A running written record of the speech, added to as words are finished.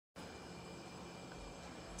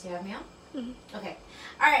Do you have me on? Mm-hmm. Okay.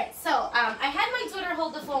 All right. So I had my daughter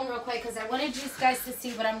hold the phone real quick because I wanted you guys to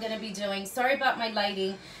see what I'm going to be doing. Sorry about my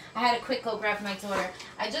lighting. I had to quick go grab my daughter.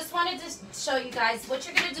 I just wanted to show you guys what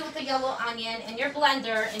you're going to do with the yellow onion in your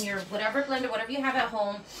blender, in your whatever blender, whatever you have at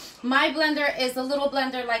home. My blender is a little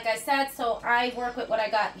blender, like I said, so I work with what I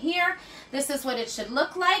got here. This is what it should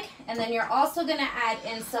look like. And then you're also going to add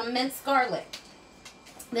in some minced garlic.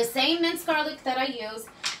 The same minced garlic that I use.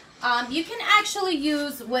 You can actually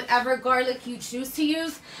use whatever garlic you choose to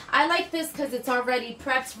use. I like this because it's already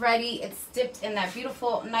prepped, ready. It's dipped in that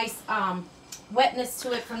beautiful, nice wetness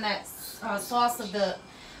to it from that sauce of the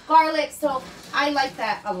garlic. So I like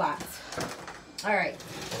that a lot. All right.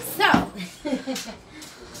 So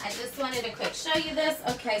I just wanted to quick show you this.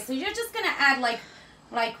 Okay, so you're just going to add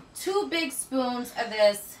like 2 big spoons of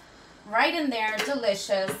this right in there.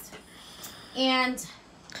 Delicious. And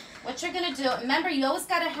what you're going to do, remember, you always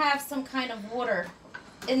got to have some kind of water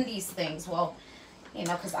in these things. Well, you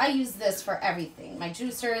know, because I use this for everything. My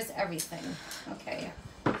juicers, everything. Okay.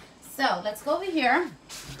 So, let's go over here.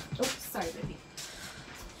 Oops, sorry, baby.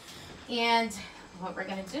 And what we're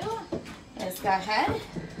going to do is go ahead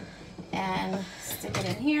and stick it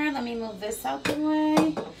in here. Let me move this out the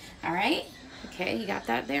way. All right. Okay, you got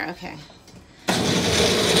that there? Okay.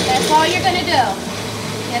 That's all you're going to do.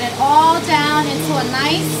 Get it all down into a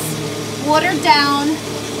nice, watered down,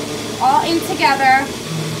 all in together.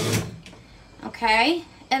 Okay?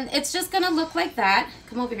 And it's just going to look like that.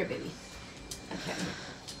 Come over here, baby. Okay.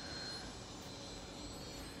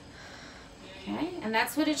 Okay, and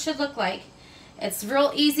that's what it should look like. It's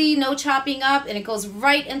real easy, no chopping up, and it goes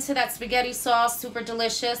right into that spaghetti sauce, super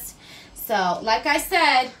delicious. So, like I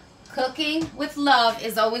said, cooking with love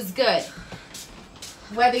is always good.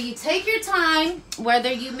 Whether you take your time,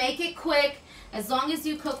 whether you make it quick, as long as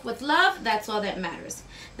you cook with love, that's all that matters.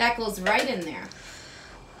 That goes right in there.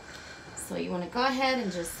 So you want to go ahead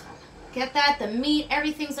and just get that. The meat,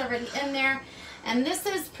 everything's already in there. And this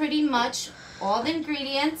is pretty much all the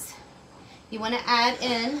ingredients you want to add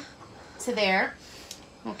in to there.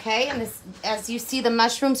 Okay, and this, as you see, the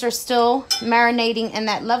mushrooms are still marinating in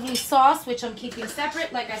that lovely sauce, which I'm keeping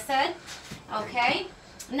separate, like I said. Okay.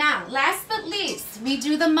 Now, last but least, we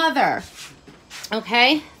do the mother.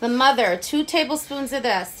 Okay, the mother, 2 tablespoons of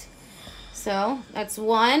this. So that's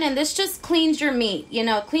 1, and this just cleans your meat. You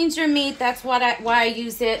know, cleans your meat. That's why I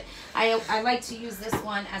use it. I like to use this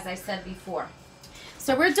one, as I said before.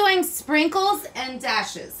 So we're doing sprinkles and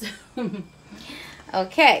dashes.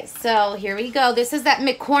 Okay, so here we go. This is that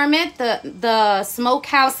McCormick, the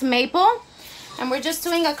Smokehouse Maple, and we're just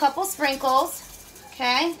doing a couple sprinkles.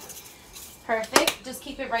 Okay. Perfect. Just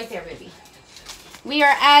keep it right there, baby. We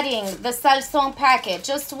are adding the salsón packet.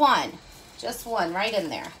 Just one right in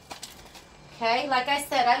there. Okay, like I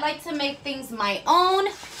said, I like to make things my own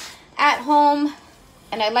at home,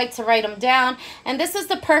 and I like to write them down. And this is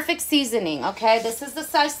the perfect seasoning, okay? This is the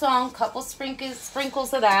salsón, couple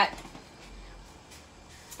sprinkles of that.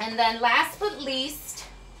 And then last but least,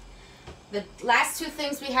 the last 2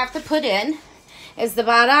 things we have to put in is the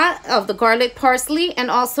vara of the garlic parsley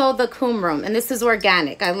and also the kumrum. And this is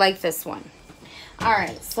organic. I like this one. All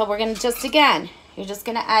right, so we're going to just, again, you're just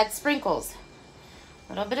going to add sprinkles.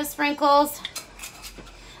 A little bit of sprinkles.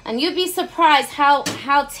 And you'd be surprised how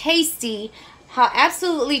tasty, how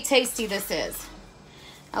absolutely tasty this is.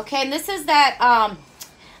 Okay, and this is that,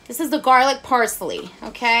 this is the garlic parsley,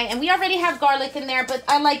 okay? And we already have garlic in there, but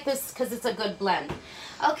I like this because it's a good blend.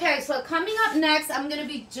 Okay, so coming up next, I'm going to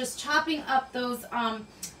be just chopping up those,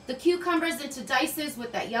 the cucumbers into dices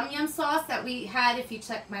with that yum yum sauce that we had, if you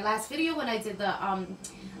checked my last video when I did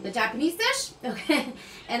the Japanese dish. Okay,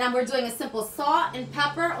 and we're doing a simple salt and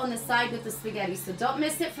pepper on the side with the spaghetti. So don't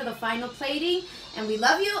miss it for the final plating. And we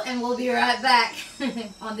love you, and we'll be right back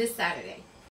on this Saturday.